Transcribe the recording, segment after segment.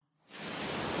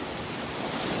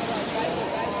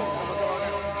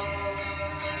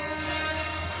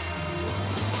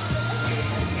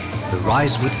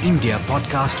Rise with India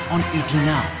podcast on ET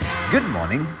Now. Good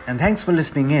morning and thanks for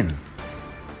listening in.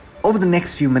 Over the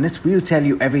next few minutes, we'll tell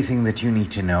you everything that you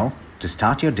need to know to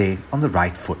start your day on the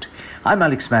right foot. I'm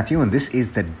Alex Matthew and this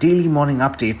is the daily morning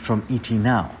update from ET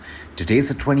Now. Today is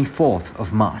the 24th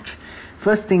of March.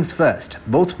 First things first,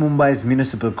 both Mumbai's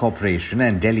municipal corporation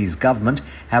and Delhi's government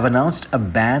have announced a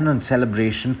ban on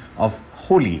celebration of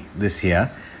Holi this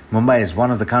year. Mumbai is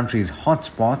one of the country's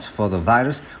hotspots for the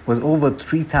virus, with over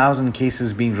 3,000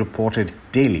 cases being reported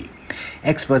daily.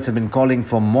 Experts have been calling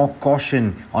for more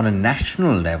caution on a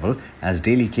national level as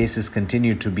daily cases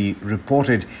continue to be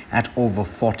reported at over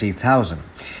 40,000.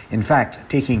 In fact,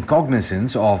 taking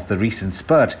cognizance of the recent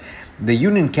spurt, the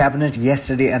Union Cabinet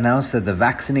yesterday announced that the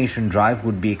vaccination drive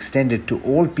would be extended to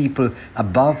all people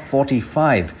above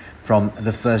 45 from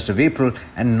the 1st of April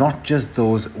and not just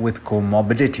those with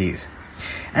comorbidities.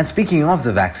 And speaking of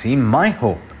the vaccine, my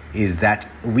hope is that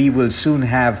we will soon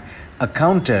have a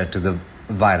counter to the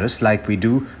virus like we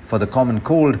do for the common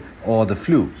cold or the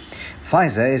flu.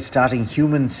 Pfizer is starting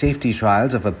human safety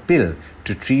trials of a pill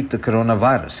to treat the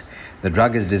coronavirus. The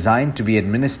drug is designed to be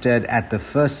administered at the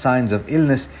first signs of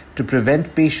illness to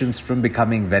prevent patients from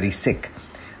becoming very sick.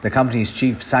 The company's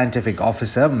chief scientific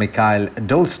officer, Mikhail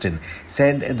Dolston,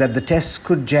 said that the tests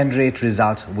could generate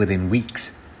results within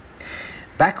weeks.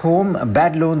 Back home,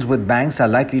 bad loans with banks are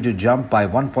likely to jump by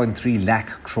 1.3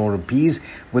 lakh crore rupees,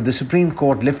 with the Supreme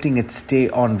Court lifting its stay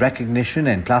on recognition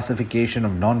and classification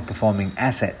of non-performing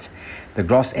assets. The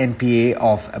gross NPA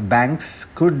of banks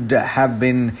could have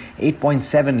been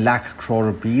 8.7 lakh crore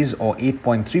rupees or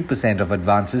 8.3% of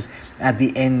advances at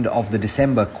the end of the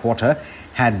December quarter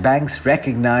had banks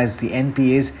recognized the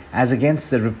NPAs as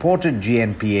against the reported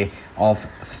GNPA of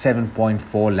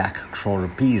 7.4 lakh crore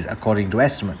rupees, according to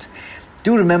estimates.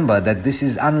 Do remember that this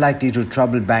is unlikely to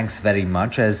trouble banks very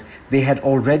much as they had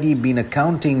already been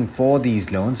accounting for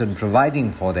these loans and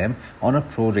providing for them on a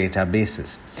pro rata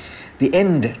basis. The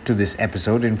end to this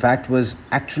episode, in fact, was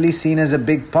actually seen as a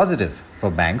big positive for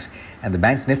banks, and the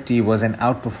Bank Nifty was an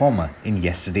outperformer in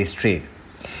yesterday's trade.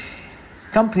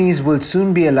 Companies will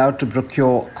soon be allowed to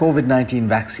procure COVID-19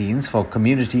 vaccines for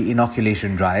community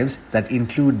inoculation drives that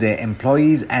include their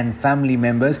employees and family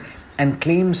members and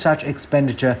claim such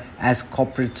expenditure as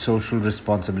corporate social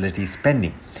responsibility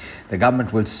spending. The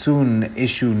government will soon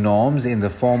issue norms in the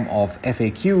form of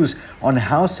FAQs on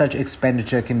how such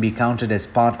expenditure can be counted as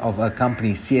part of a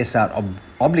company's CSR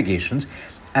obligations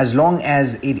as long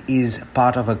as it is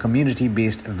part of a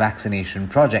community-based vaccination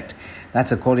project.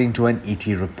 That's according to an ET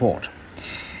report.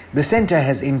 The centre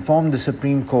has informed the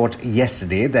Supreme Court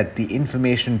yesterday that the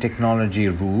Information Technology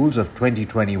Rules of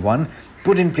 2021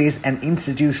 put in place an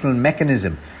institutional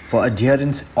mechanism for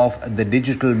adherence of the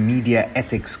Digital Media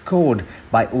Ethics Code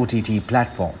by OTT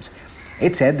platforms.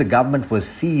 It said the government was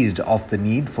seized of the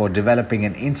need for developing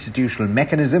an institutional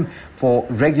mechanism for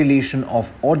regulation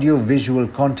of audio-visual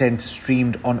content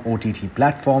streamed on OTT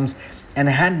platforms and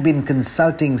had been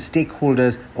consulting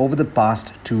stakeholders over the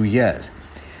past 2 years.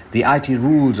 The IT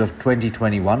Rules of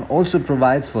 2021 also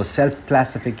provides for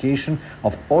self-classification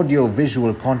of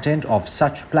audio-visual content of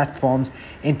such platforms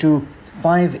into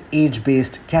 5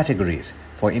 age-based categories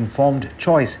for informed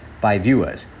choice by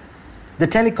viewers. The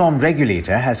telecom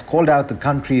regulator has called out the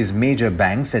country's major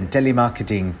banks and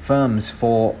telemarketing firms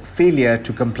for failure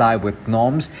to comply with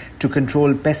norms to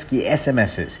control pesky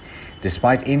SMSs,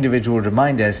 despite individual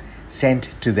reminders sent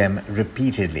to them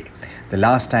repeatedly. The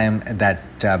last time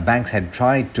that banks had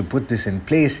tried to put this in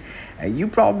place, you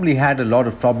probably had a lot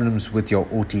of problems with your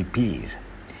OTPs.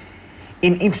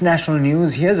 In international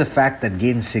news, here's a fact that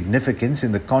gains significance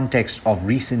in the context of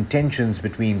recent tensions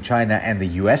between China and the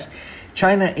US.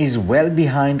 China is well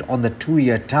behind on the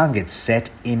 2-year targets set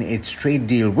in its trade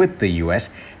deal with the US,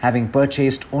 having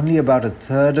purchased only about a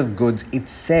third of goods it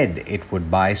said it would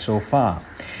buy so far.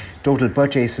 Total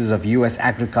purchases of US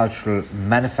agricultural,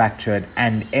 manufactured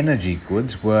and energy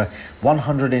goods were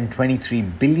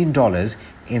 $123 billion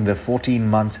in the 14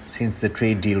 months since the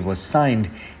trade deal was signed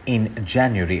in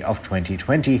January of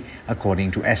 2020,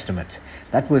 according to estimates.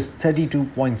 That was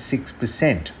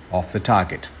 32.6% of the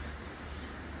target.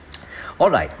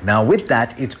 All right, now with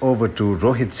that, it's over to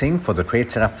Rohit Singh for the trade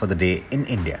setup for the day in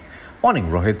India. Morning,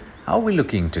 Rohit. How are we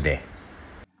looking today?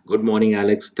 Good morning,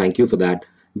 Alex. Thank you for that.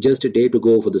 Just a day to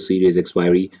go for the series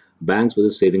expiry, banks with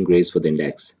a saving grace for the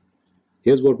index.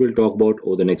 Here's what we'll talk about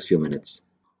over the next few minutes.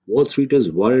 Wall Street is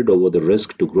worried over the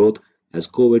risk to growth as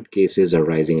COVID cases are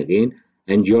rising again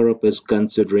and Europe is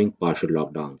considering partial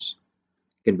lockdowns.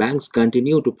 Can banks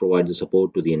continue to provide the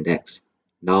support to the index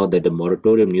now that the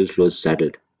moratorium news flow is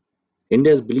settled?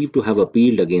 India is believed to have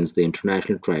appealed against the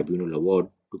International Tribunal Award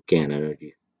to Cairn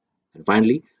Energy. And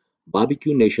finally,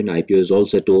 Barbecue Nation IPO is all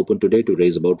set to open today to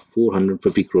raise about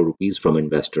 450 crore rupees from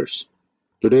investors.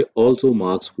 Today also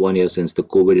marks 1 year since the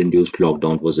COVID-induced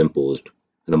lockdown was imposed,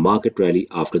 and the market rally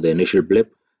after the initial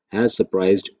blip has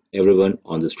surprised everyone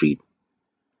on the street.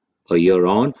 A year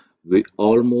on, we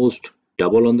almost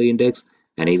double on the index,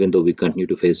 and even though we continue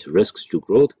to face risks to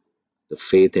growth, the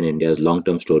faith in India's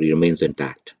long-term story remains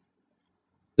intact.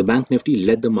 The Bank Nifty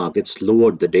led the markets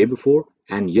lower the day before,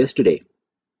 and yesterday,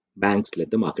 banks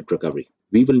led the market recovery.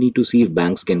 We will need to see if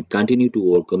banks can continue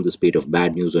to overcome the spate of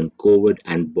bad news on COVID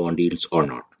and bond yields or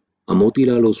not. A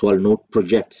Motilal Oswal note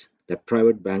projects that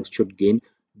private banks should gain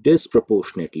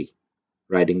disproportionately,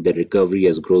 riding the recovery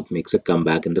as growth makes a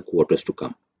comeback in the quarters to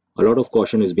come. A lot of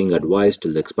caution is being advised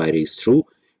till the expiry is through.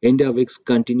 India VIX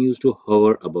continues to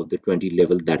hover above the 20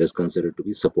 level that is considered to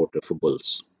be supportive for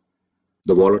bulls.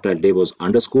 The volatile day was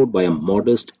underscored by a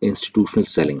modest institutional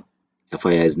selling.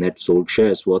 FII's net sold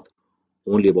shares worth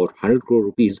only about 100 crore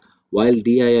rupees, while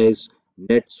DII's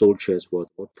net sold shares worth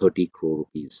about 30 crore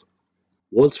rupees.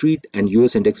 Wall Street and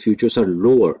US index futures are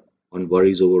lower on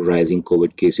worries over rising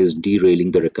COVID cases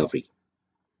derailing the recovery.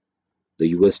 The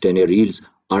US 10-year yields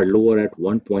are lower at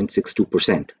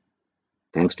 1.62%,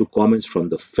 thanks to comments from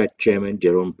the Fed Chairman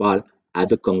Jerome Powell at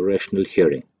the congressional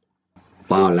hearing.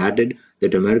 Powell added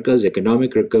that America's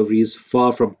economic recovery is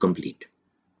far from complete.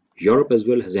 Europe as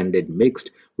well has ended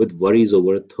mixed, with worries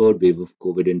over a third wave of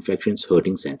COVID infections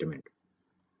hurting sentiment.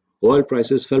 Oil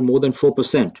prices fell more than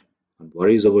 4% on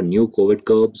worries over new COVID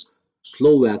curbs,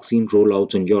 slow vaccine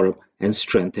rollouts in Europe, and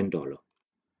strength in dollar.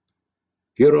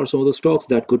 Here are some of the stocks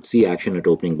that could see action at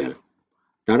opening bell.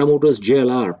 Tata Motors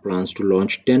JLR plans to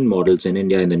launch 10 models in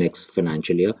India in the next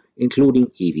financial year, including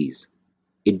EVs.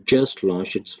 It just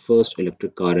launched its first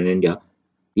electric car in India,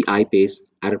 the I-Pace,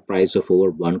 at a price of over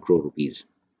 1 crore rupees.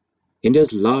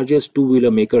 India's largest two-wheeler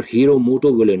maker Hero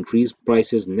Moto will increase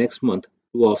prices next month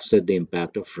to offset the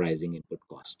impact of rising input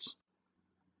costs.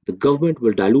 The government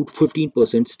will dilute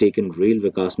 15% stake in Rail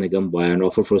Vikas Nigam by an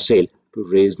offer for sale to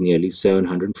raise nearly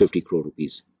 750 crore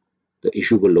rupees. The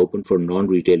issue will open for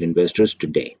non-retail investors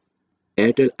today.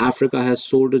 Airtel Africa has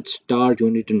sold its Star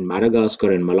unit in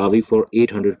Madagascar and Malawi for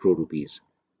 800 crore rupees.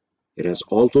 It has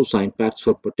also signed pacts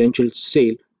for potential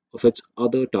sale of its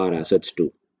other tower assets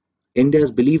too. India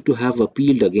is believed to have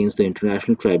appealed against the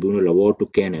International Tribunal award to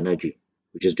Cairn Energy,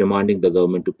 which is demanding the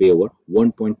government to pay over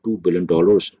 $1.2 billion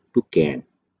to Cairn.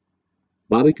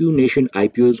 Barbecue Nation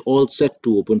IPO is all set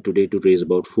to open today to raise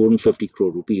about 450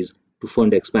 crore rupees to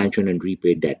fund expansion and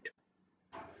repay debt.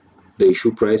 The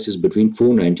issue price is between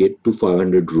 498 to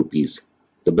 500 rupees.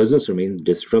 The business remains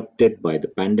disrupted by the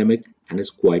pandemic and is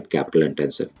quite capital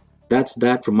intensive. That's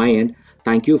that from my end.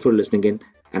 Thank you for listening in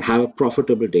and have a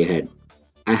profitable day ahead.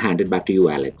 I hand it back to you,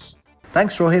 Alex.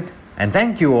 Thanks, Rohit, and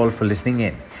thank you all for listening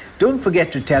in. Don't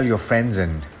forget to tell your friends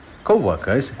and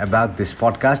co-workers about this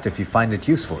podcast if you find it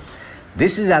useful.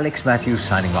 This is Alex Matthews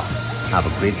signing off. Have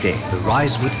a great day. The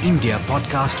Rise with India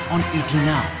podcast on ET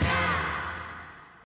Now.